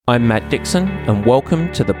I'm Matt Dixon, and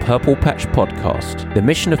welcome to the Purple Patch Podcast. The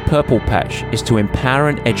mission of Purple Patch is to empower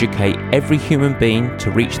and educate every human being to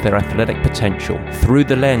reach their athletic potential. Through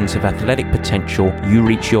the lens of athletic potential, you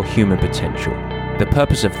reach your human potential. The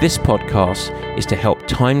purpose of this podcast is to help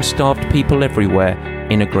time-starved people everywhere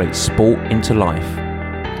integrate sport into life.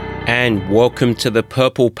 And welcome to the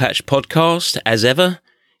Purple Patch Podcast. As ever,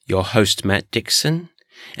 your host Matt Dixon.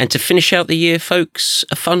 And to finish out the year, folks,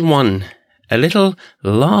 a fun one. A little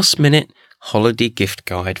last-minute holiday gift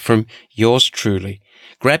guide from yours truly.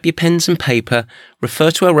 Grab your pens and paper,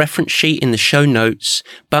 refer to our reference sheet in the show notes,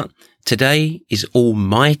 but today is all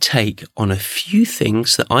my take on a few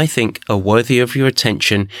things that I think are worthy of your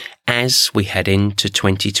attention as we head into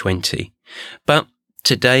 2020. But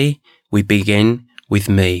today we begin with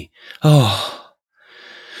me. Oh,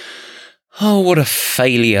 what a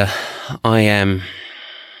failure I am.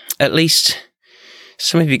 At least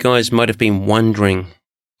some of you guys might have been wondering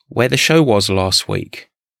where the show was last week.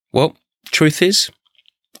 Well, truth is,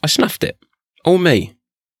 I snuffed it. All me.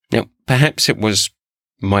 Now, perhaps it was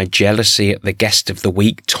my jealousy at the guest of the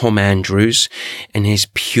week, Tom Andrews, and his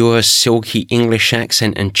pure, silky English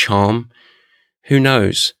accent and charm. Who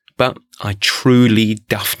knows? But I truly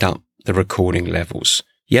duffed up the recording levels.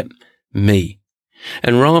 Yep, me.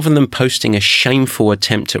 And rather than posting a shameful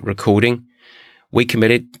attempt at recording, we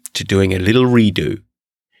committed to doing a little redo.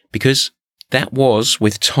 Because that was,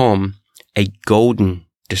 with Tom, a golden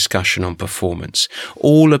discussion on performance,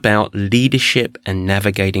 all about leadership and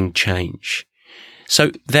navigating change.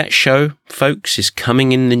 So that show, folks, is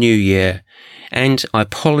coming in the new year, and I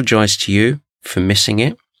apologise to you for missing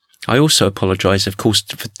it. I also apologise, of course,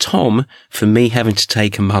 for Tom for me having to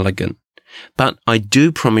take a mulligan. But I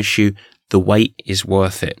do promise you the wait is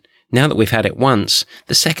worth it. Now that we've had it once,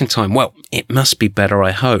 the second time, well, it must be better,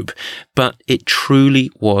 I hope. But it truly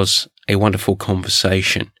was a wonderful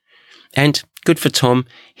conversation. And good for Tom,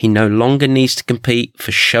 he no longer needs to compete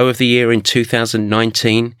for Show of the Year in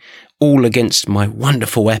 2019, all against my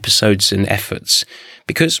wonderful episodes and efforts,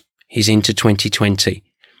 because he's into 2020.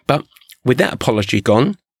 But with that apology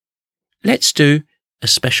gone, let's do a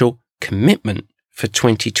special commitment for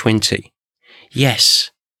 2020.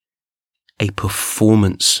 Yes, a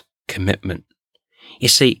performance commitment. You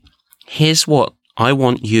see, here's what I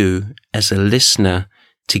want you as a listener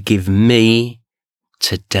to give me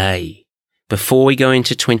today. Before we go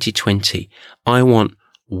into 2020, I want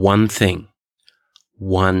one thing.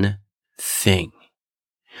 One thing.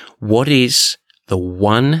 What is the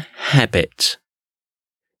one habit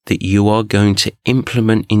that you are going to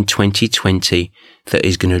implement in 2020 that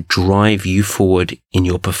is going to drive you forward in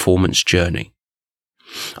your performance journey?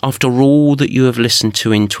 After all that you have listened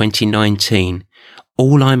to in 2019,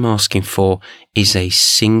 all I'm asking for is a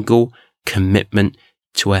single commitment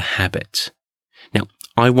to a habit. Now,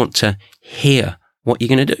 I want to hear what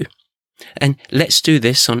you're going to do. And let's do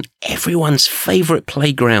this on everyone's favourite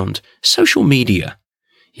playground, social media.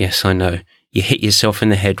 Yes, I know, you hit yourself in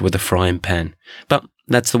the head with a frying pan, but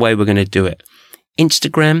that's the way we're going to do it.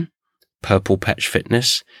 Instagram, Purple Patch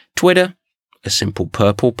Fitness. Twitter, a simple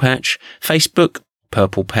Purple Patch. Facebook,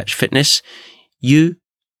 Purple Patch Fitness. You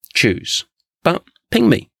choose. But ping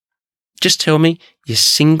me. Just tell me your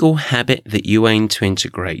single habit that you aim to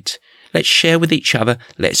integrate. Let's share with each other.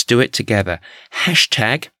 Let's do it together.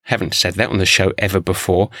 Hashtag, haven't said that on the show ever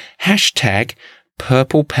before, hashtag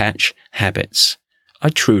Purple Patch Habits.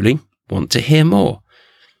 I truly want to hear more.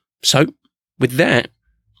 So, with that,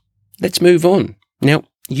 let's move on. Now,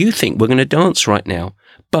 you think we're going to dance right now,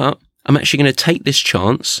 but I'm actually going to take this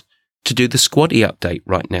chance to do the Squatty update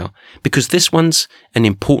right now, because this one's an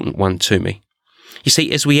important one to me. You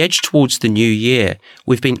see, as we edge towards the new year,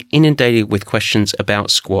 we've been inundated with questions about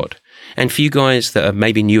squad. And for you guys that are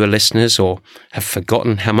maybe newer listeners or have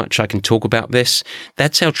forgotten how much I can talk about this,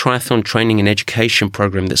 that's our triathlon training and education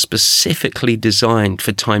program that's specifically designed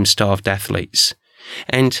for time-starved athletes.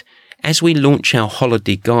 And as we launch our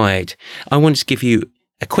holiday guide, I wanted to give you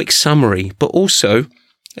a quick summary, but also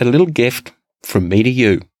a little gift from me to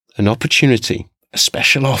you. An opportunity, a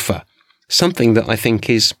special offer, something that I think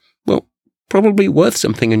is, well, probably worth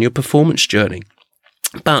something in your performance journey.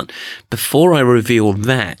 But before I reveal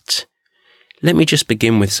that, let me just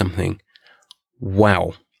begin with something.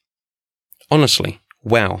 Wow. Honestly,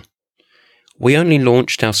 wow. We only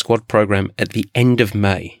launched our squad program at the end of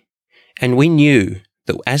May, and we knew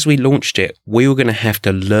that as we launched it, we were going to have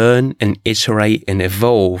to learn and iterate and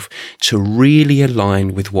evolve to really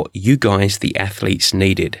align with what you guys, the athletes,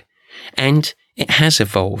 needed. And it has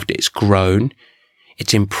evolved, it's grown,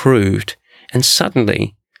 it's improved, and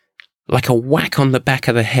suddenly, like a whack on the back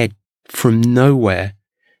of the head from nowhere,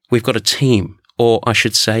 we've got a team or I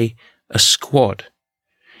should say, a squad.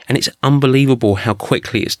 And it's unbelievable how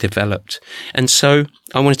quickly it's developed. And so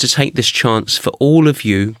I wanted to take this chance for all of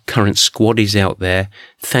you current squaddies out there.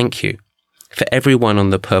 Thank you. For everyone on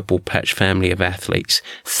the Purple Patch family of athletes,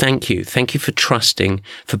 thank you. Thank you for trusting,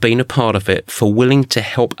 for being a part of it, for willing to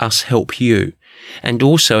help us help you, and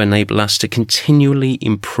also enable us to continually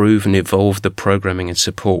improve and evolve the programming and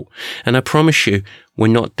support. And I promise you, we're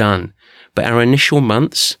not done. But our initial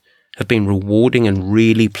months have been rewarding and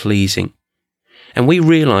really pleasing. And we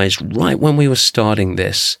realized right when we were starting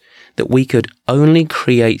this that we could only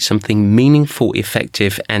create something meaningful,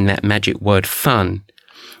 effective, and that magic word fun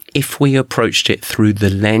if we approached it through the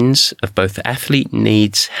lens of both athlete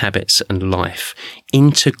needs, habits, and life,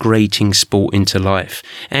 integrating sport into life.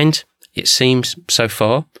 And it seems so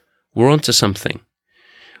far we're onto something.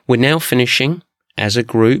 We're now finishing, as a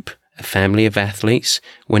group, a family of athletes,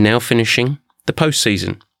 we're now finishing the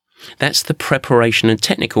postseason. That's the preparation and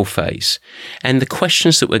technical phase. And the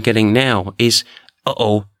questions that we're getting now is,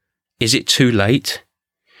 is it too late?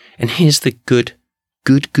 And here's the good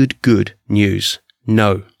news.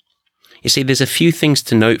 No. You see, there's a few things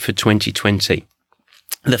to note for 2020.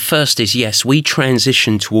 The first is, yes, we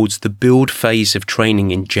transition towards the build phase of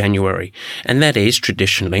training in January, and that is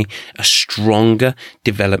traditionally a stronger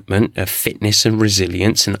development of fitness and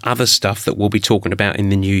resilience and other stuff that we'll be talking about in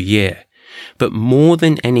the new year. But more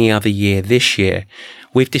than any other year this year,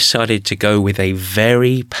 we've decided to go with a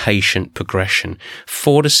very patient progression,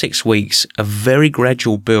 4 to 6 weeks, a very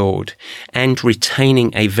gradual build, and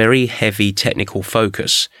retaining a very heavy technical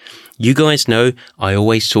focus. You guys know I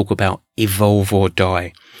always talk about evolve or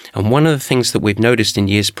die. And one of the things that we've noticed in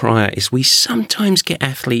years prior is we sometimes get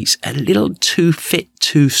athletes a little too fit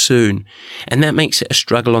too soon. And that makes it a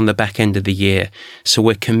struggle on the back end of the year. So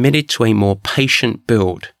we're committed to a more patient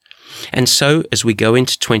build. And so as we go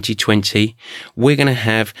into 2020, we're going to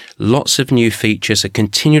have lots of new features, a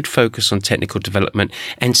continued focus on technical development,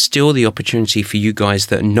 and still the opportunity for you guys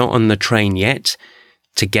that are not on the train yet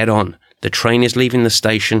to get on. The train is leaving the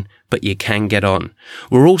station, but you can get on.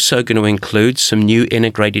 We're also going to include some new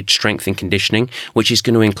integrated strength and conditioning, which is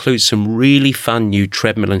going to include some really fun new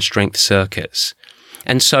treadmill and strength circuits.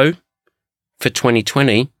 And so, for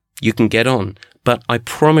 2020, you can get on. But I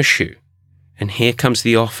promise you, and here comes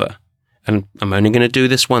the offer, and I'm only going to do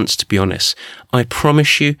this once, to be honest, I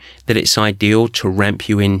promise you that it's ideal to ramp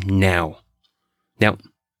you in now. Now,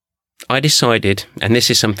 I decided, and this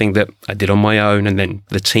is something that I did on my own and then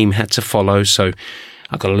the team had to follow, so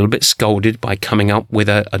I got a little bit scolded by coming up with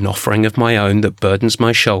an offering of my own that burdens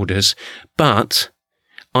my shoulders, but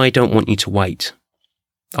I don't want you to wait.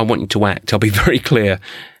 I want you to act. I'll be very clear.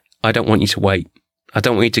 I don't want you to wait. I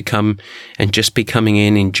don't want you to come and just be coming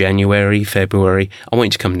in January, February. I want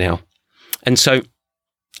you to come now. And so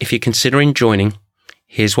if you're considering joining,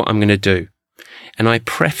 here's what I'm going to do. And I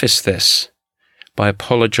preface this by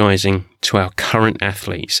apologizing to our current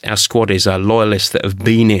athletes, our squaddies, our loyalists that have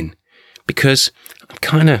been in, because I'm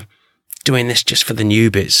kind of doing this just for the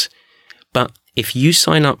newbies. But if you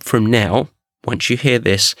sign up from now, once you hear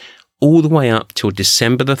this, all the way up till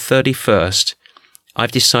December the 31st,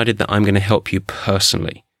 I've decided that I'm going to help you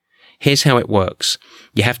personally. Here's how it works.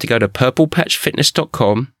 You have to go to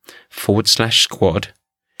purplepatchfitness.com/squad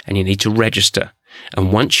and you need to register.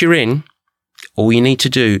 And once you're in, all you need to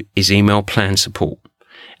do is email plan support.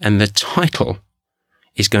 And the title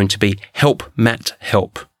is going to be Help Matt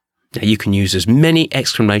Help. Now you can use as many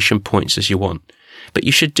exclamation points as you want, but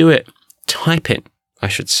you should do it, type it, I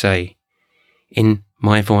should say, in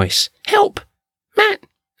my voice. Help! Matt!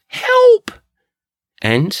 Help!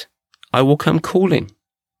 And I will come calling.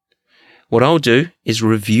 What I'll do is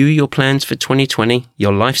review your plans for 2020,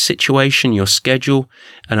 your life situation, your schedule,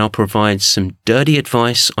 and I'll provide some dirty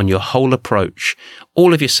advice on your whole approach,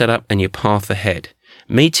 all of your setup and your path ahead.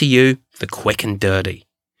 Me to you, the quick and dirty.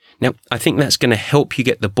 Now, I think that's going to help you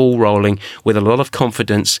get the ball rolling with a lot of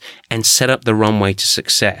confidence and set up the runway to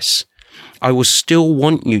success. I will still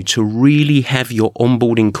want you to really have your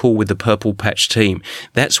onboarding call with the Purple Patch team.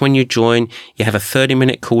 That's when you join. You have a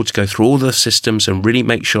 30-minute call to go through all the systems and really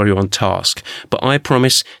make sure you're on task. But I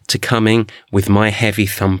promise to come in with my heavy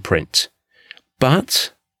thumbprint.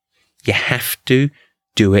 But you have to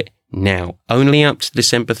do it now. Only up to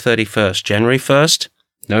December 31st. January 1st,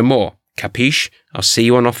 no more. Capiche? I'll see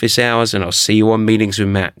you on office hours and I'll see you on meetings with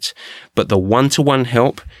Matt. But the one-to-one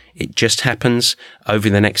help, it just happens over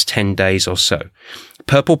the next 10 days or so.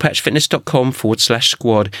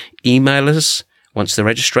 purplepatchfitness.com/squad. Email us once the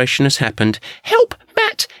registration has happened. Help,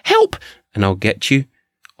 Matt, help! And I'll get you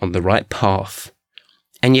on the right path.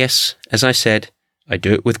 And yes, as I said, I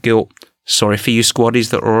do it with guilt. Sorry for you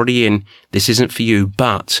squaddies that are already in. This isn't for you,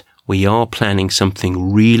 but we are planning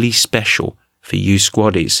something really special for you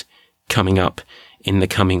squaddies coming up in the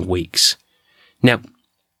coming weeks. Now,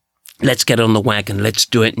 let's get on the wagon. Let's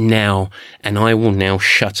do it now. And I will now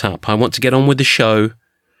shut up. I want to get on with the show,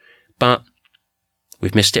 but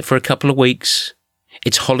we've missed it for a couple of weeks.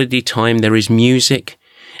 It's holiday time. There is music.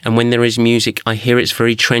 And when there is music, I hear it's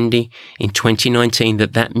very trendy in 2019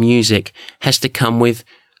 that music has to come with,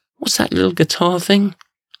 what's that little guitar thing?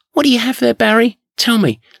 What do you have there, Barry? Tell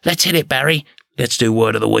me. Let's hit it, Barry. Let's do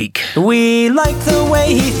Word of the Week. We like the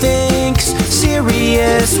way he thinks,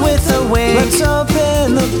 serious with a wink. Let's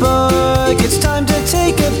open the book, it's time to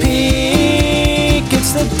take a peek.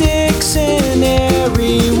 It's the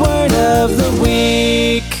dictionary Word of the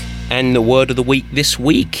Week. And the Word of the Week this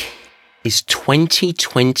week is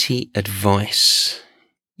 2020 advice.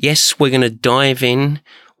 Yes, we're going to dive in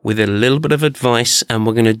with a little bit of advice, and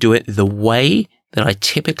we're going to do it the way that I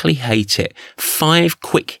typically hate it. 5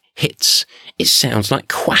 quick hits. It sounds like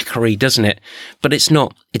quackery, doesn't it? But it's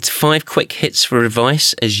not. It's 5 quick hits for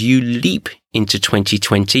advice as you leap into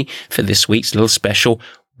 2020 for this week's little special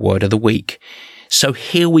Word of the Week. So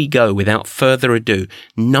here we go without further ado.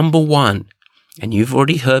 Number 1, and you've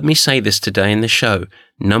already heard me say this today in the show.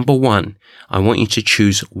 Number 1, I want you to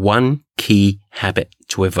choose one key habit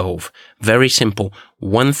to evolve. Very simple.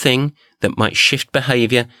 One thing that might shift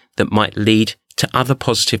behavior, that might lead to other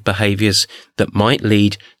positive behaviors, that might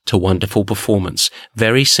lead to wonderful performance.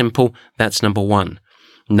 Very simple. That's number 1.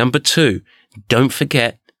 Number 2, don't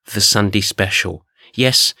forget the Sunday special.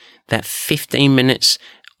 Yes, that 15 minutes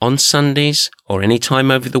on Sundays or any time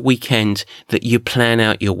over the weekend that you plan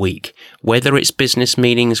out your week. Whether it's business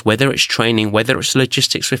meetings, whether it's training, whether it's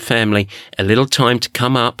logistics with family, a little time to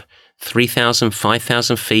come up 3,000,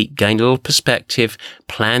 5,000 feet, gain a little perspective,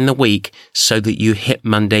 plan the week so that you hit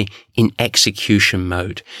Monday in execution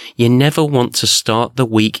mode. You never want to start the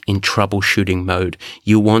week in troubleshooting mode.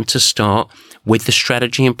 You want to start with the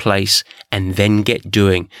strategy in place and then get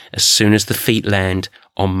doing as soon as the feet land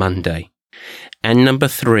on Monday. And number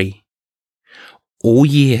 3, all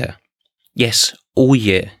year, yes, all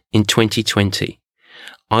year in 2020,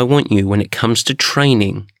 I want you, when it comes to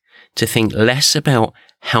training, to think less about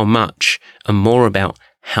how much and more about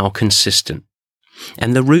how consistent.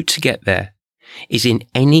 And the route to get there is in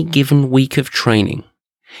any given week of training.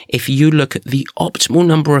 If you look at the optimal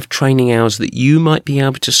number of training hours that you might be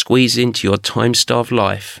able to squeeze into your time-starved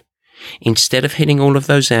life, instead of hitting all of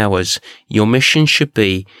those hours, your mission should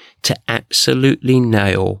be to absolutely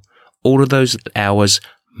nail all of those hours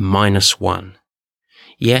 -1.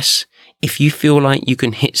 Yes, if you feel like you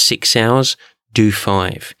can hit 6 hours, do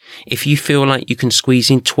 5. If you feel like you can squeeze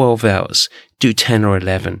in 12 hours, do 10 or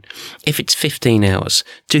 11. If it's 15 hours,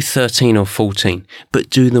 do 13 or 14, but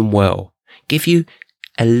do them well. Give you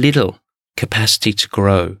a little capacity to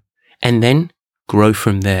grow, and then grow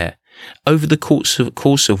from there. Over the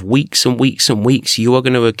course of weeks and weeks and weeks, you are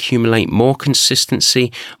going to accumulate more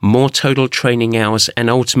consistency, more total training hours, and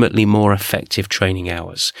ultimately more effective training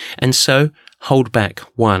hours. And so, hold back.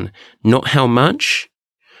 1, not how much,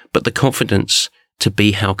 but the confidence to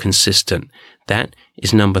be how consistent. That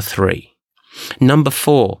is number 3. Number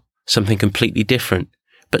 4, something completely different,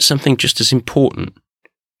 but something just as important.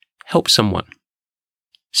 Help someone.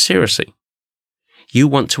 Seriously. You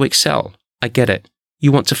want to excel. I get it.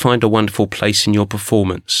 You want to find a wonderful place in your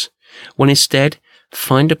performance. Well, instead,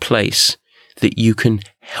 find a place that you can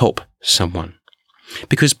help someone.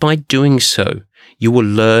 Because by doing so, you will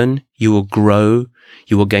learn, you will grow,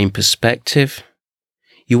 you will gain perspective,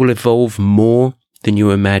 you will evolve more than you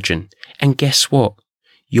imagine. And guess what?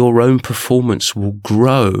 Your own performance will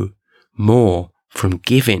grow more from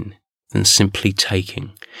giving than simply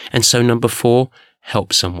taking. And so number 4,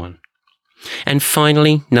 help someone. And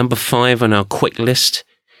finally, number 5 on our quick list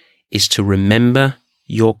is to remember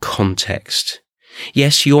your context.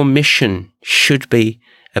 Yes, your mission should be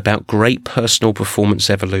about great personal performance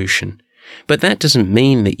evolution, but that doesn't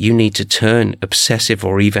mean that you need to turn obsessive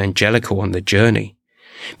or evangelical on the journey.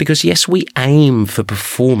 Because yes, we aim for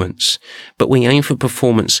performance, but we aim for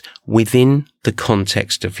performance within the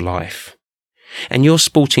context of life. And your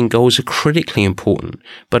sporting goals are critically important,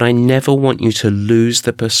 but I never want you to lose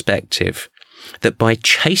the perspective that by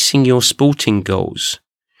chasing your sporting goals,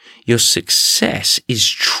 your success is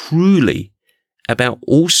truly about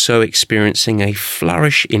also experiencing a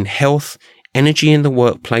flourish in health, energy in the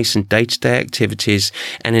workplace and day-to-day activities,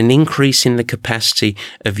 and an increase in the capacity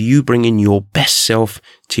of you bringing your best self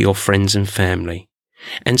to your friends and family.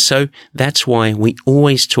 And so that's why we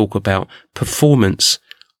always talk about performance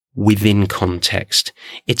within context.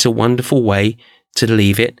 It's a wonderful way to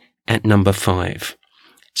leave it at number 5.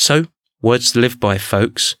 So, words to live by,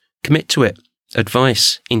 folks. Commit to it.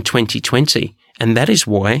 Advice in 2020. And that is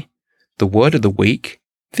why the word of the week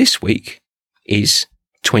this week is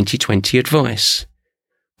 2020 advice.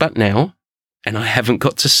 But now, and I haven't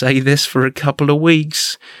got to say this for a couple of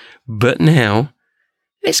weeks, but now,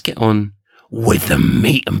 let's get on with the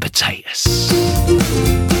meat and potatoes.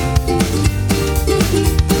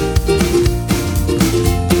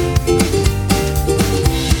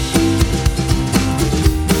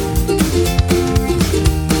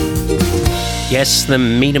 Yes, the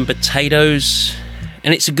meat and potatoes,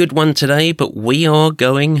 and it's a good one today, but we are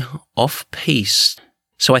going off-piste.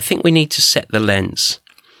 So I think we need to set the lens.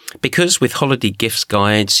 Because with holiday gifts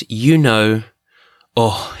guides, it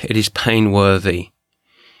is pain-worthy.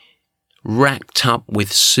 Racked up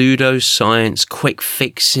with pseudoscience, quick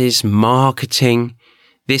fixes, marketing.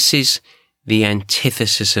 This is the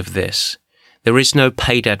antithesis of this. There is no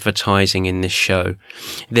paid advertising in this show.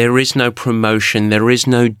 There is no promotion. There is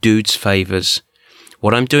no dude's favors.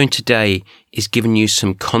 What I'm doing today is giving you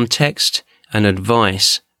some context and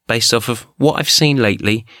advice based off of what I've seen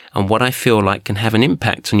lately and what I feel like can have an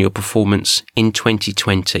impact on your performance in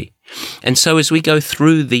 2020. And so as we go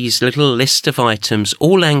through these little list of items,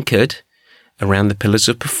 all anchored around the pillars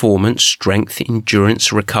of performance, strength,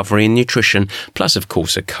 endurance, recovery, and nutrition, plus, of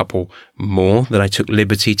course, a couple more that I took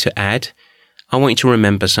liberty to add, I want you to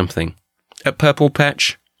remember something. At Purple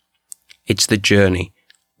Patch, it's the journey.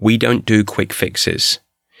 We don't do quick fixes.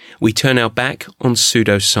 We turn our back on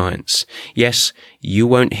pseudoscience. Yes, you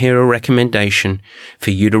won't hear a recommendation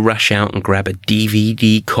for you to rush out and grab a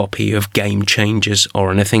DVD copy of Game Changers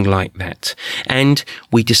or anything like that. And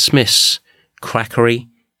we dismiss quackery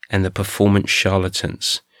and the performance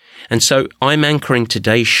charlatans. And so I'm anchoring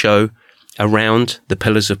today's show around the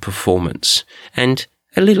pillars of performance and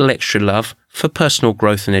a little extra love for personal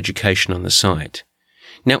growth and education on the side.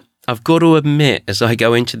 Now, I've got to admit, as I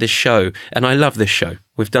go into this show, and I love this show.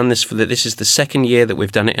 We've done this this is the second year that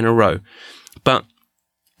we've done it in a row. But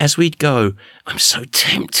as we go, I'm so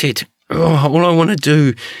tempted. All I want to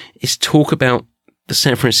do is talk about the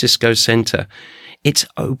San Francisco Center. It's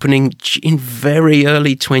opening in very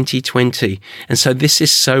early 2020. And so this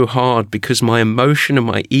is so hard because my emotion and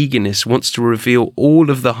my eagerness wants to reveal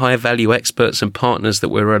all of the high value experts and partners that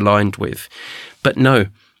we're aligned with. But no,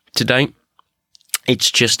 today,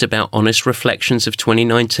 it's just about honest reflections of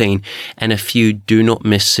 2019 and a few do not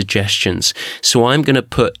miss suggestions. So I'm going to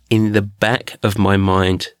put in the back of my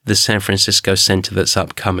mind the San Francisco Center that's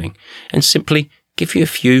upcoming and simply give you a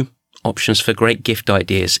few options for great gift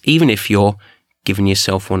ideas, even if you're giving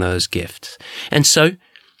yourself one of those gifts. And so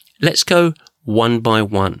let's go one by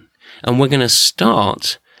one. And we're going to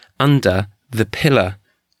start under the pillar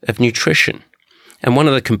of nutrition. And one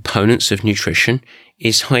of the components of nutrition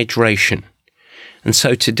is hydration. And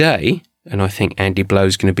so today, and I think Andy Blow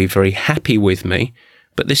is going to be very happy with me,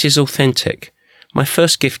 but this is authentic. My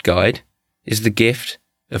first gift guide is the gift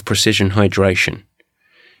of precision hydration.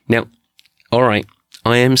 Now, all right,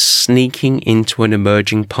 I am sneaking into an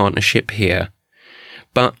emerging partnership here,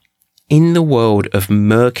 but in the world of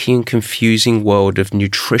murky and confusing world of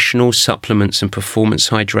nutritional supplements and performance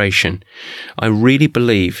hydration, I really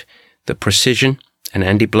believe that Precision and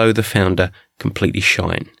Andy Blow, the founder, completely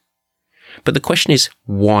shine. But the question is,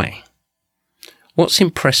 why? What's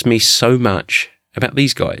impressed me so much about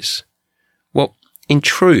these guys? Well, in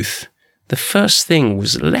truth, the first thing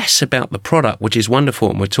was less about the product, which is wonderful,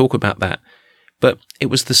 and we'll talk about that, but it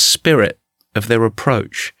was the spirit of their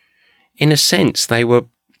approach. In a sense, they were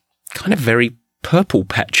kind of very purple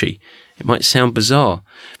patchy. It might sound bizarre,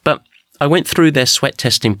 but I went through their sweat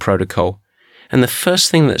testing protocol, and the first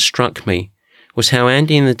thing that struck me was how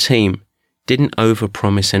Andy and the team didn't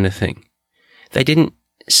overpromise anything. They didn't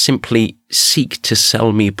simply seek to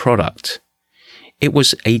sell me product. It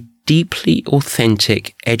was a deeply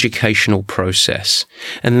authentic educational process,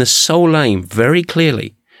 and the sole aim, very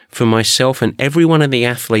clearly, for myself and every one of the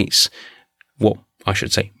athletes, well, I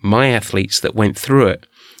should say, my athletes that went through it,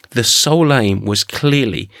 the sole aim was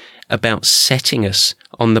clearly about setting us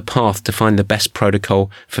on the path to find the best protocol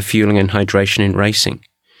for fueling and hydration in racing.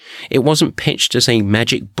 It wasn't pitched as a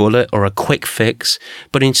magic bullet or a quick fix,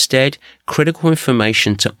 but instead critical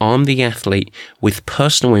information to arm the athlete with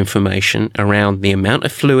personal information around the amount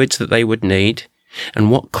of fluids that they would need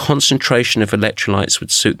and what concentration of electrolytes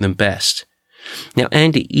would suit them best. Now,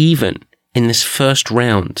 Andy, even in this first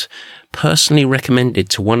round, personally recommended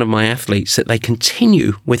to one of my athletes that they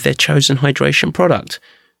continue with their chosen hydration product.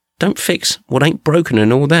 Don't fix what ain't broken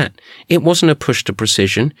and all that. It wasn't a push to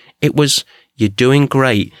precision. It was, you're doing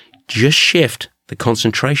great. Just shift the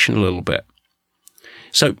concentration a little bit.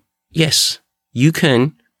 So yes, you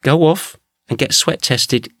can go off and get sweat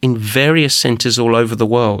tested in various centres all over the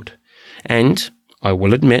world. And I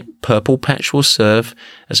will admit, Purple Patch will serve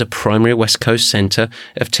as a primary West Coast centre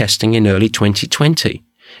of testing in early 2020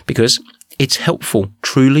 because it's helpful,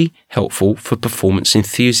 truly helpful for performance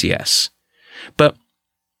enthusiasts. But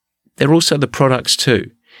they're also the products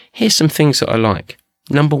too. Here's some things that I like.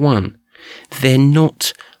 Number one, they're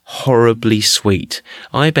not horribly sweet.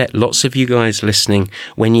 I bet lots of you guys listening,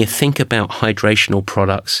 when you think about hydrational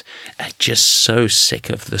products, are just so sick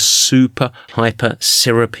of the super hyper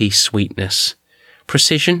syrupy sweetness.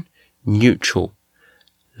 Precision, neutral,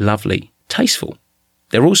 lovely, tasteful.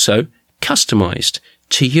 They're also customized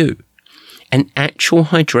to you. An actual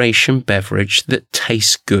hydration beverage that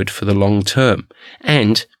tastes good for the long term,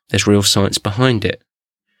 and there's real science behind it.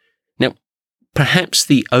 Now, perhaps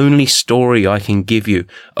the only story I can give you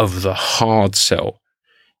of the hard sell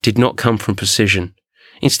did not come from Precision.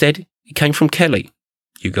 Instead, it came from Kelly.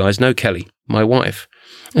 You guys know Kelly, my wife.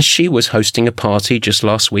 And she was hosting a party just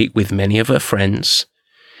last week with many of her friends.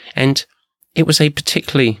 And it was a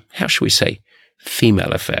particularly, how shall we say,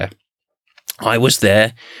 female affair. I was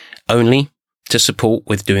there only to support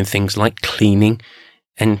with doing things like cleaning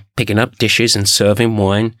and picking up dishes and serving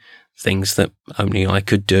wine, things that only I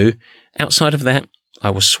could do. Outside of that,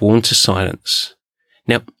 I was sworn to silence.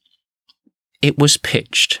 Now, it was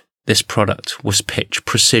pitched, this product was pitched,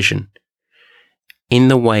 Precision, in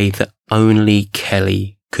the way that only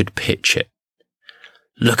Kelly could pitch it.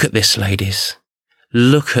 Look at this, ladies.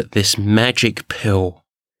 Look at this magic pill.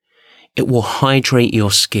 It will hydrate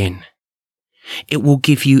your skin. It will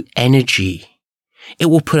give you energy. It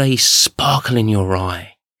will put a sparkle in your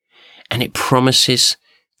eye. And it promises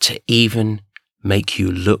to even make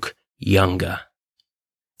you look younger.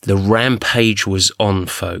 The rampage was on,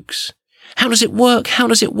 folks. How does it work? How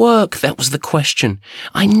does it work? That was the question.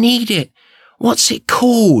 I need it. What's it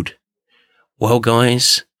called? Well,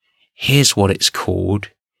 guys, here's what it's called.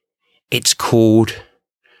 It's called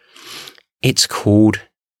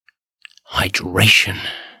hydration.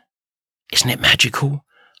 Isn't it magical?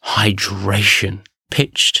 Hydration.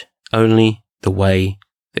 Pitched only the way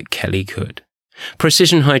that Kelly could.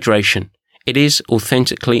 Precision Hydration. It is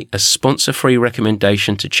authentically a sponsor-free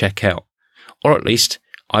recommendation to check out. Or at least,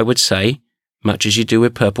 I would say, much as you do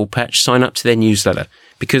with Purple Patch, sign up to their newsletter.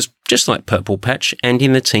 Because just like Purple Patch, Andy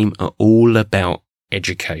and the team are all about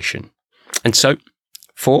education. And so,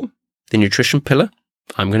 for the nutrition pillar,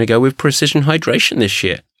 I'm going to go with Precision Hydration this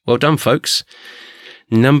year. Well done, folks.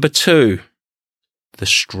 Number 2, the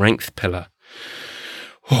strength pillar.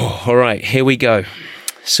 Oh, all right, here we go.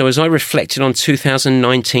 So as I reflected on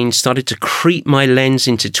 2019, started to creep my lens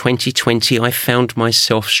into 2020, I found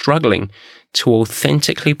myself struggling to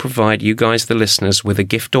authentically provide you guys, the listeners, with a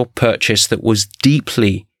gift or purchase that was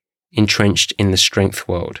deeply entrenched in the strength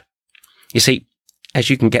world. You see, as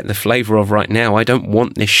you can get the flavour of right now, I don't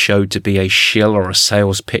want this show to be a shill or a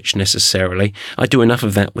sales pitch necessarily. I do enough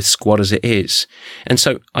of that with Squad as it is. And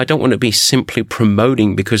so I don't want to be simply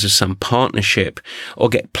promoting because of some partnership or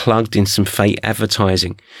get plugged in some fake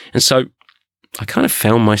advertising. And so I kind of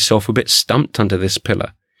found myself a bit stumped under this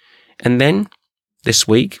pillar. And then this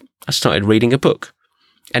week, I started reading a book.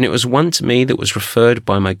 And it was one to me that was referred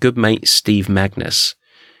by my good mate, Steve Magnus.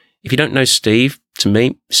 If you don't know Steve, to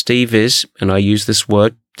me, Steve is, and I use this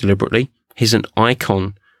word deliberately, he's an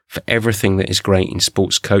icon for everything that is great in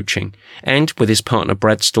sports coaching. And with his partner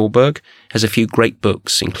Brad Stulberg, has a few great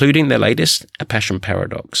books, including their latest, A Passion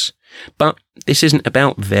Paradox. But this isn't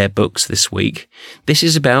about their books this week. This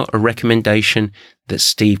is about a recommendation that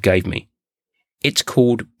Steve gave me. It's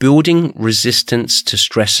called Building Resistance to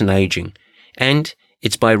Stress and Aging. And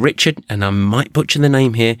it's by Richard, and I might butcher the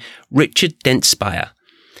name here, Richard Dentspire.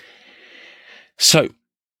 So,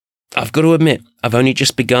 I've got to admit, I've only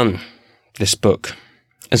just begun this book,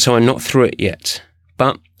 and so I'm not through it yet.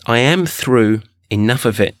 But I am through enough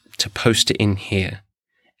of it to post it in here.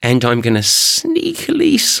 And I'm going to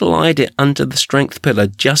sneakily slide it under the strength pillar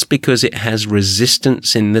just because it has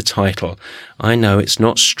resistance in the title. I know it's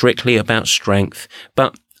not strictly about strength,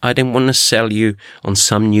 but I didn't want to sell you on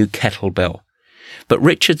some new kettlebell. But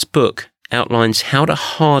Richard's book outlines how to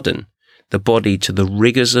harden the body to the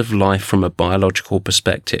rigors of life from a biological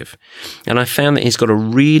perspective. And I found that he's got a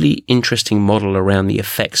really interesting model around the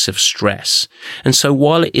effects of stress. And so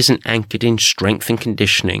while it isn't anchored in strength and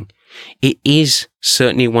conditioning, it is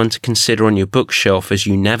certainly one to consider on your bookshelf as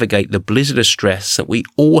you navigate the blizzard of stress that we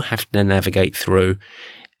all have to navigate through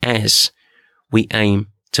as we aim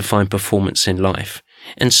to find performance in life.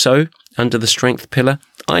 And so, under the strength pillar,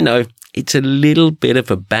 I know it's a little bit of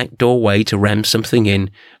a backdoor way to ram something in,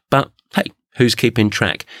 but hey, Who's keeping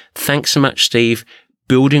track? Thanks so much, Steve.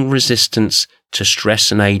 Building resistance to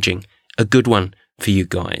stress and aging. A good one for you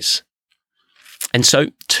guys. And so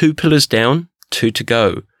 2 pillars down, 2 to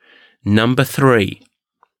go. Number 3.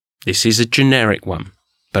 This is a generic one,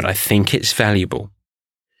 but I think it's valuable.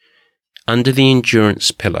 Under the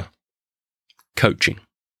endurance pillar, coaching.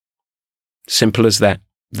 Simple as that.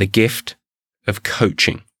 The gift of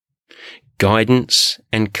coaching. Guidance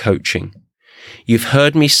and coaching. You've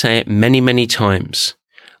heard me say it many, many times.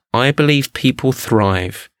 I believe people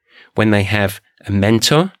thrive when they have a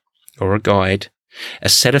mentor or a guide, a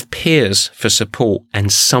set of peers for support,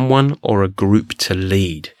 and someone or a group to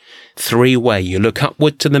lead. 3-way. You look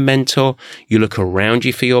upward to the mentor, you look around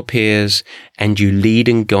you for your peers, and you lead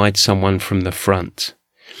and guide someone from the front.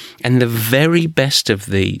 And the very best of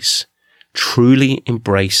these truly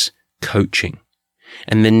embrace coaching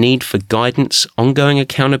and the need for guidance, ongoing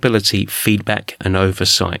accountability, feedback, and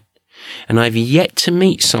oversight. And I've yet to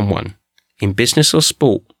meet someone in business or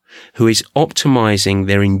sport who is optimizing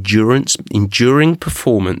their enduring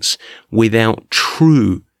performance without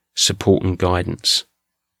true support and guidance.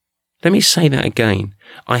 Let me say that again.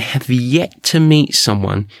 I have yet to meet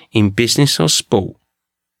someone in business or sport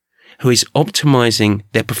who is optimizing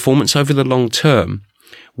their performance over the long term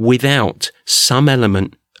without some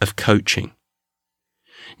element of coaching.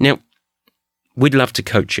 Now, we'd love to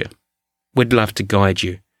coach you. We'd love to guide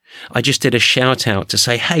you. I just did a shout out to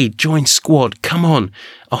say, hey, join Squad. Come on.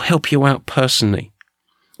 I'll help you out personally.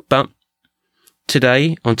 But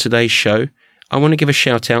today, on today's show, I want to give a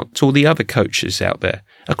shout out to all the other coaches out there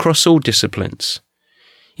across all disciplines.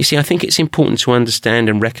 You see, I think it's important to understand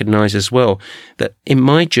and recognize as well that in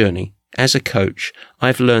my journey as a coach,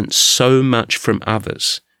 I've learned so much from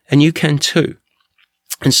others, and you can too.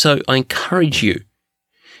 And so I encourage you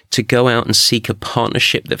to go out and seek a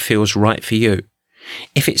partnership that feels right for you.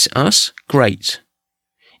 If it's us, great.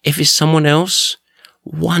 If it's someone else,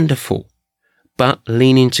 wonderful. But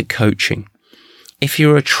lean into coaching. If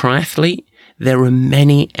you're a triathlete, there are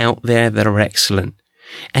many out there that are excellent.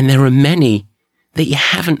 And there are many that you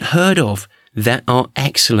haven't heard of that are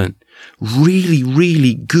excellent. Really,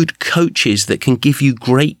 really good coaches that can give you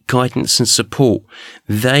great guidance and support.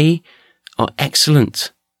 They are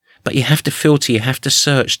excellent. But you have to filter, you have to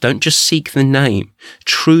search. Don't just seek the name.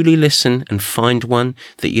 Truly listen and find one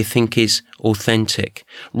that you think is authentic.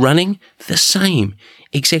 Running, the same.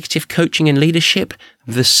 Executive coaching and leadership,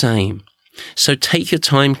 the same. So take your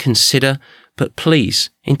time, consider, but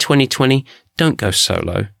please, in 2020, don't go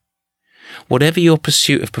solo. Whatever your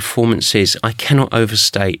pursuit of performance is, I cannot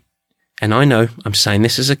overstate. And I know I'm saying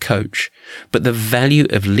this as a coach, but the value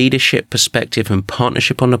of leadership, perspective, and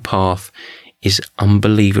partnership on the path is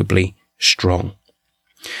unbelievably strong.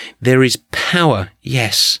 There is power,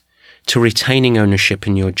 yes, to retaining ownership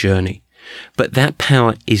in your journey, but that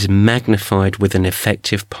power is magnified with an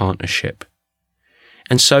effective partnership.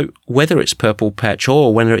 And so whether it's Purple Patch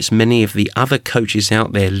or whether it's many of the other coaches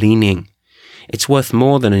out there leaning, it's worth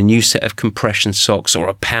more than a new set of compression socks or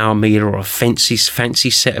a power meter or a fancy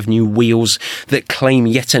set of new wheels that claim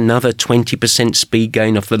yet another 20% speed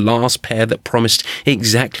gain off the last pair that promised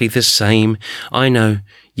exactly the same. I know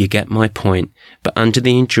you get my point, but under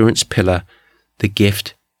the endurance pillar, the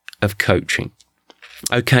gift of coaching.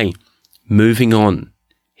 Okay, moving on.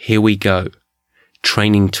 Here we go.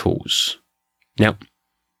 Training tools. Now,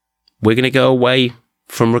 we're going to go away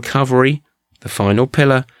from recovery, the final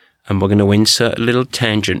pillar, and we're going to insert a little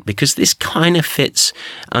tangent because this kind of fits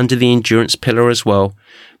under the endurance pillar as well.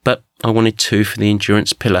 But I wanted 2 for the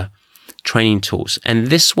endurance pillar, training tools. And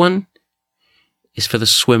this one is for the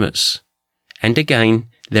swimmers. And again,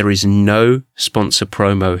 there is no sponsor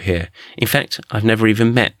promo here. In fact, I've never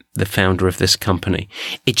even met the founder of this company.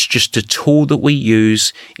 It's just a tool that we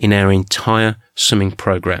use in our entire swimming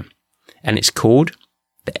program. And it's called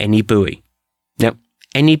the AnyBuoy. Now,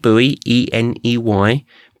 AnyBuoy, E-N-E-Y,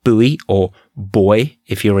 buoy or buoy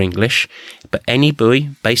if you're English, but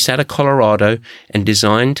AnyBuoy, based out of Colorado and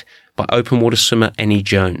designed by open water swimmer Annie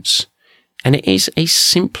Jones. And it is a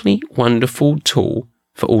simply wonderful tool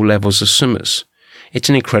for all levels of swimmers. It's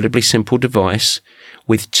an incredibly simple device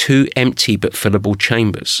with 2 empty but fillable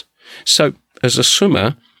chambers. So as a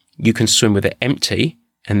swimmer, you can swim with it empty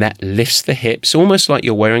and that lifts the hips, almost like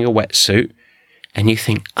you're wearing a wetsuit, and you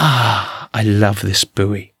think, I love this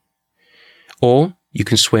buoy. Or you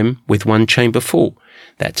can swim with 1 chamber full.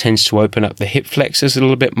 That tends to open up the hip flexors a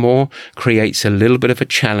little bit more, creates a little bit of a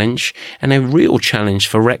challenge, and a real challenge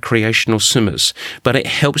for recreational swimmers. But it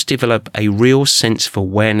helps develop a real sense of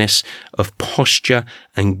awareness of posture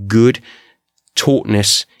and good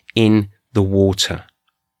tautness in the water.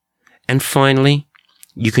 And finally,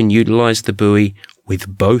 you can utilize the buoy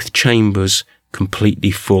with both chambers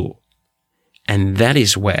completely full. And that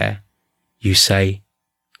is where you say,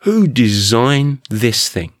 who designed this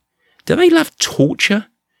thing? Do they love torture?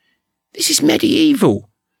 This is medieval.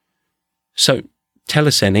 So tell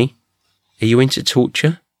us, Annie, are you into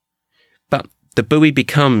torture? But the buoy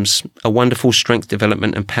becomes a wonderful strength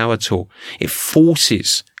development and power tool. It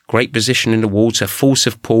forces great position in the water, force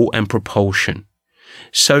of pull and propulsion.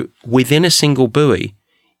 So within a single buoy,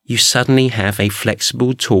 you suddenly have a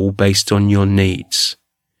flexible tool based on your needs.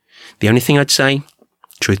 The only thing I'd say,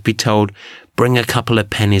 truth be told, bring a couple of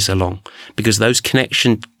pennies along, because those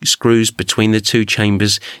connection screws between the two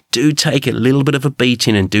chambers do take a little bit of a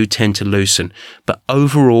beating and do tend to loosen. But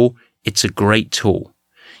overall, it's a great tool.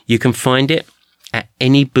 You can find it at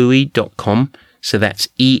anybuoy.com. So that's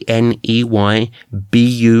ENEYBUOY.com.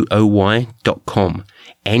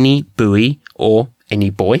 Any buoy, or any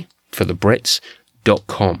boy for the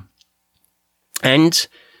Brits.com. And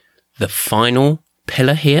the final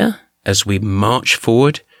pillar here, as we march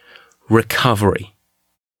forward, recovery.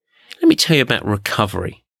 Let me tell you about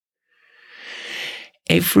recovery.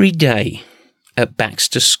 Every day at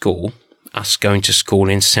Baxter School, us going to school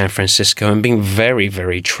in San Francisco and being very,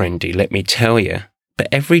 very trendy, let me tell you, but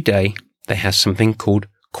every day they have something called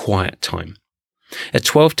quiet time. A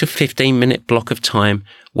 12 to 15 minute block of time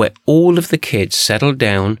where all of the kids settle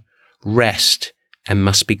down, rest, and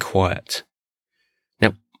must be quiet.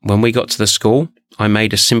 Now, when we got to the school, I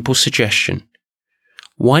made a simple suggestion.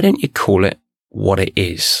 Why don't you call it what it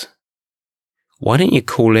is? Why don't you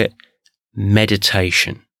call it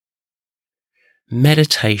meditation?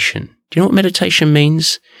 Meditation. Do you know what meditation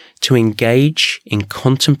means? To engage in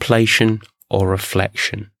contemplation or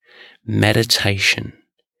reflection. Meditation.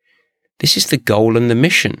 This is the goal and the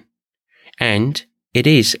mission. And it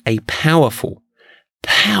is a powerful,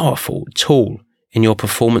 powerful tool in your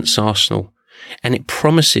performance arsenal. And it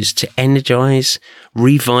promises to energize,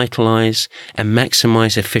 revitalize, and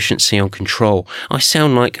maximize efficiency and control. I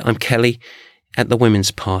sound like I'm Kelly at the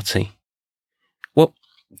women's party. Well,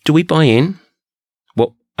 do we buy in?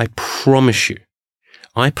 Well, I promise you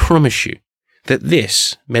that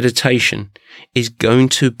this meditation is going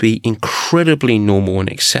to be incredibly normal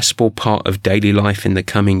and accessible part of daily life in the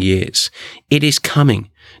coming years. It is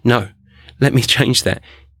coming. No, let me change that.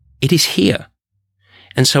 It is here.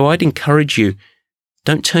 And so I'd encourage you,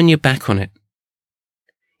 don't turn your back on it.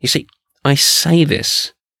 You see, I say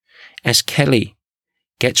this as Kelly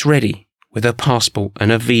gets ready with her passport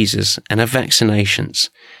and her visas and her vaccinations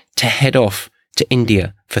to head off to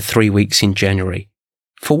India for 3 weeks in January.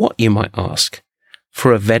 For what, you might ask?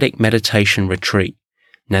 For a Vedic meditation retreat.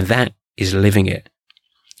 Now that is living it.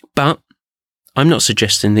 But I'm not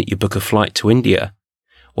suggesting that you book a flight to India.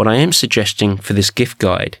 What I am suggesting for this gift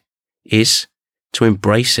guide is to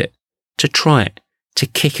embrace it, to try it, to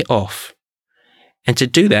kick it off. And to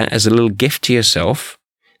do that as a little gift to yourself,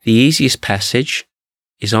 the easiest passage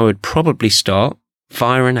is I would probably start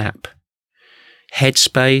via an app.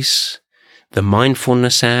 Headspace, the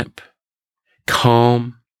mindfulness app,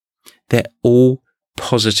 Calm, they're all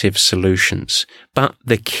positive solutions. But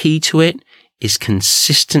the key to it is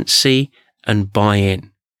consistency and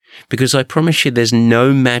buy-in. Because I promise you there's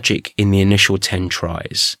no magic in the initial 10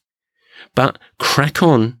 tries. But crack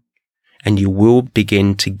on and you will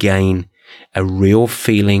begin to gain a real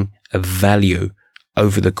feeling of value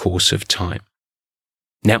over the course of time.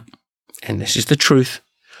 Now, and this is the truth,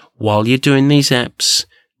 while you're doing these apps,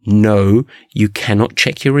 no, you cannot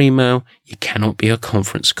check your email, you cannot be a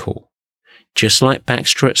conference call. Just like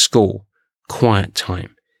Baxter at school, quiet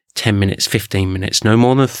time, 10 minutes, 15 minutes, no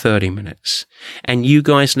more than 30 minutes. And you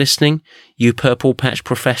guys listening, you Purple Patch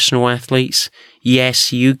professional athletes,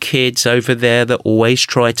 yes, you kids over there that always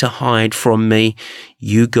try to hide from me,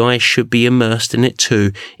 you guys should be immersed in it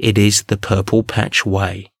too. It is the Purple Patch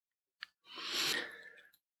way.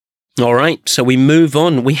 All right, so we move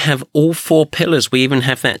on. We have all 4 pillars. We even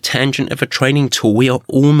have that tangent of a training tool. We are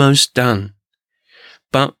almost done.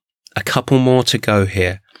 But a couple more to go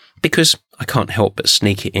here, because I can't help but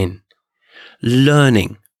sneak it in.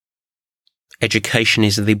 Learning. Education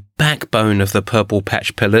is the backbone of the Purple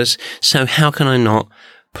Patch pillars, so how can I not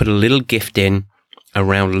put a little gift in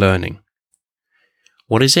around learning?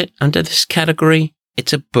 What is it under this category?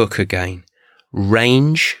 It's a book again.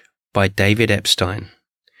 Range by David Epstein.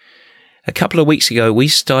 A couple of weeks ago, we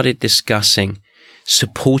started discussing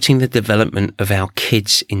supporting the development of our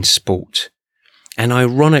kids in sport. And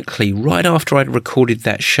ironically, right after I'd recorded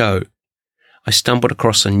that show, I stumbled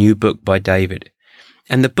across a new book by David.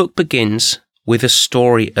 And the book begins with a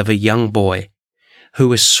story of a young boy who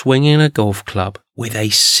was swinging a golf club with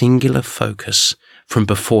a singular focus from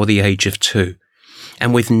before the age of 2.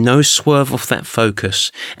 And with no swerve off that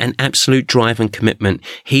focus and absolute drive and commitment,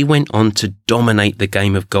 he went on to dominate the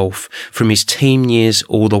game of golf from his teen years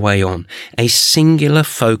all the way on. A singular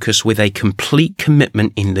focus with a complete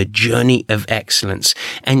commitment in the journey of excellence.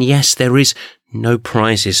 And yes, there is no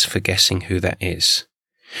prizes for guessing who that is.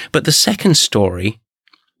 But the second story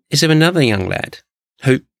is of another young lad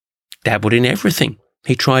who dabbled in everything.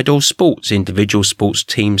 He tried all sports, individual sports,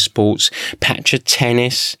 team sports, patch of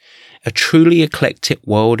tennis, a truly eclectic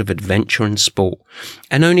world of adventure and sport.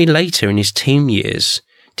 And only later in his teen years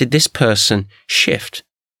did this person shift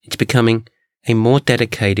into becoming a more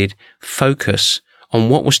dedicated focus on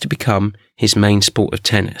what was to become his main sport of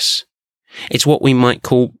tennis. It's what we might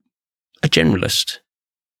call a generalist,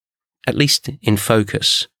 at least in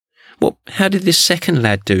focus. Well, how did this second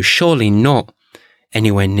lad do? Surely not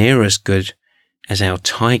anywhere near as good as our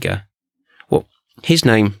Tiger. Well, his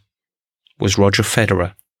name was Roger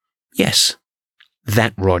Federer. Yes,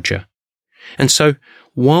 that Roger. And so,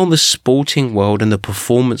 while the sporting world and the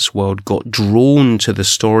performance world got drawn to the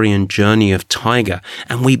story and journey of Tiger,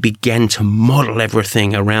 and we began to model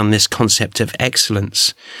everything around this concept of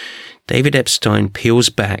excellence, David Epstein peels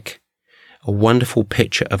back a wonderful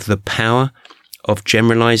picture of the power of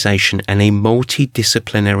generalization and a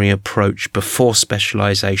multidisciplinary approach before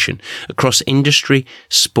specialization across industry,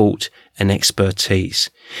 sport, and expertise.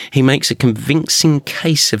 He makes a convincing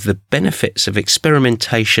case of the benefits of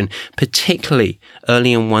experimentation, particularly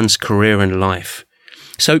early in one's career and life.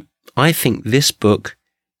 So I think this book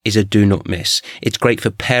is a do not miss. It's great for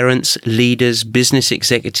parents, leaders, business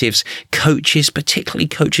executives, coaches, particularly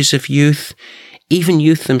coaches of youth, even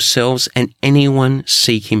youth themselves, and anyone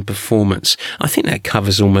seeking performance. I think that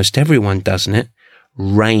covers almost everyone, doesn't it?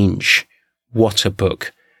 Range. What a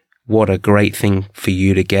book. What a great thing for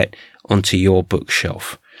you to get onto your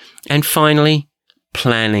bookshelf. And finally,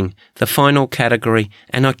 planning, the final category,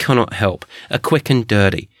 and I cannot help, a quick and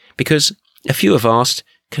dirty, because a few have asked,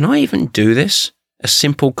 can I even do this? A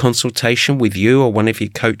simple consultation with you or one of your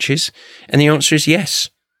coaches? And the answer is yes.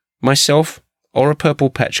 Myself, or a Purple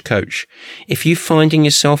Patch coach. If you're finding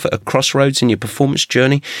yourself at a crossroads in your performance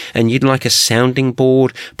journey and you'd like a sounding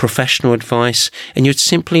board, professional advice, and you'd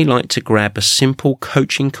simply like to grab a simple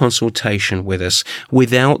coaching consultation with us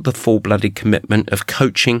without the full-blooded commitment of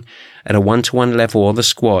coaching at a one-to-one level or the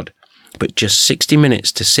squad, but just 60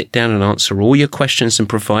 minutes to sit down and answer all your questions and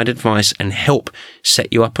provide advice and help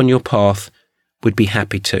set you up on your path, we'd be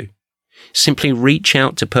happy to. Simply reach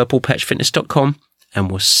out to purplepatchfitness.com and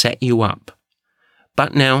we'll set you up.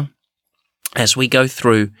 But now, as we go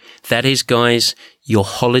through, that is, guys, your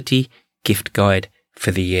holiday gift guide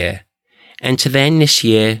for the year. And to then this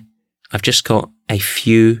year, I've just got a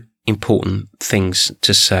few important things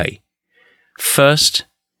to say. First,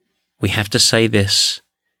 we have to say this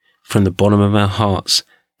from the bottom of our hearts.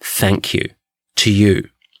 Thank you to you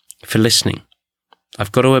for listening.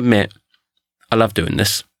 I've got to admit, I love doing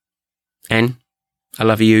this. And I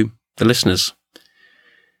love you, the listeners.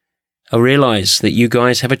 I realize that you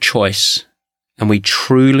guys have a choice, and we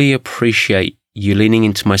truly appreciate you leaning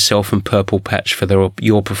into myself and Purple Patch for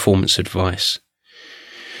your performance advice.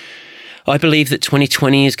 I believe that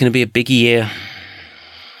 2020 is going to be a big year,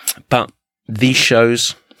 but these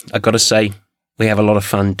shows, I've got to say, we have a lot of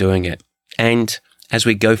fun doing it. And as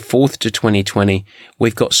we go forth to 2020,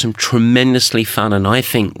 we've got some tremendously fun and I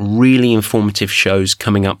think really informative shows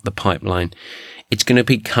coming up the pipeline. It's going to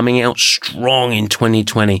be coming out strong in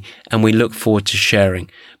 2020 and we look forward to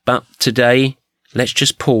sharing. But today, let's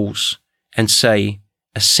just pause and say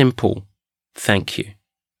a simple thank you.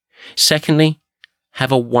 Secondly,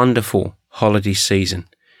 have a wonderful holiday season.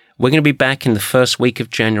 We're going to be back in the first week of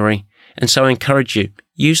January, and so I encourage you,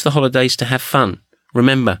 use the holidays to have fun.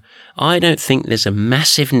 Remember, I don't think there's a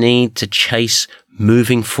massive need to chase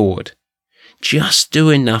moving forward. Just do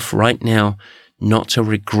enough right now not to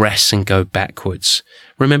regress and go backwards.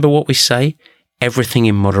 Remember what we say? Everything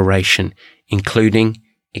in moderation, including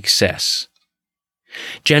excess.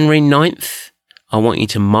 January 9th, I want you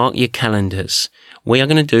to mark your calendars. We are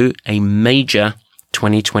going to do a major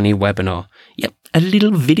 2020 webinar. Yep, a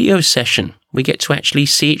little video session. We get to actually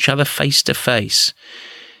see each other face to face.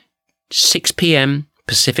 6 p.m.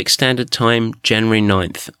 Pacific Standard Time, January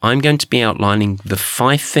 9th. I'm going to be outlining the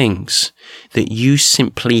 5 things that you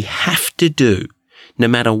simply have to do, no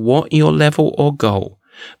matter what your level or goal,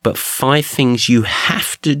 but 5 things you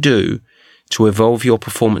have to do to evolve your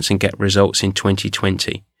performance and get results in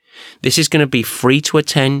 2020. This is going to be free to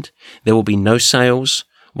attend. There will be no sales.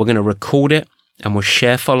 We're going to record it and we'll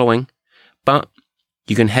share following, but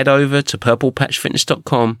you can head over to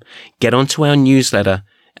purplepatchfitness.com, get onto our newsletter,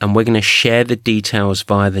 and we're going to share the details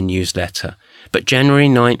via the newsletter. But January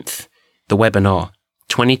 9th, the webinar,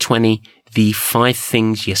 2020, the 5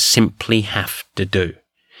 things you simply have to do.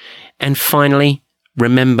 And finally,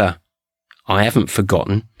 remember, I haven't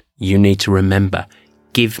forgotten. You need to remember,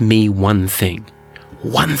 give me one thing.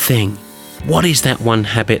 One thing. What is that one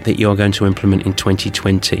habit that you're going to implement in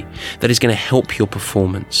 2020 that is going to help your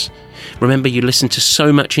performance? Remember, you listened to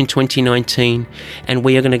so much in 2019, and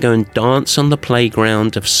we are going to go and dance on the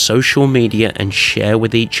playground of social media and share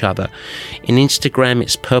with each other. In Instagram,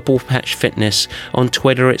 it's Purple Patch Fitness. On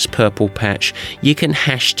Twitter, it's Purple Patch. You can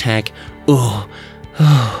hashtag,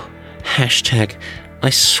 hashtag, I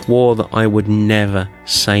swore that I would never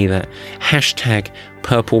say that. Hashtag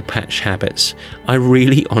Purple Patch Habits. I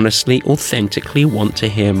really, honestly, authentically want to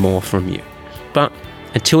hear more from you. But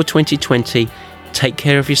until 2020, take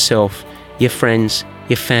care of yourself, your friends,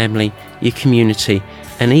 your family, your community,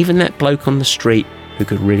 and even that bloke on the street who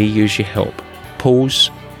could really use your help. Pause,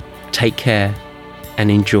 take care, and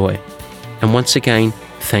enjoy. And once again,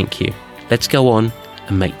 thank you. Let's go on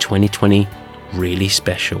and make 2020 really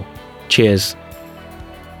special. Cheers.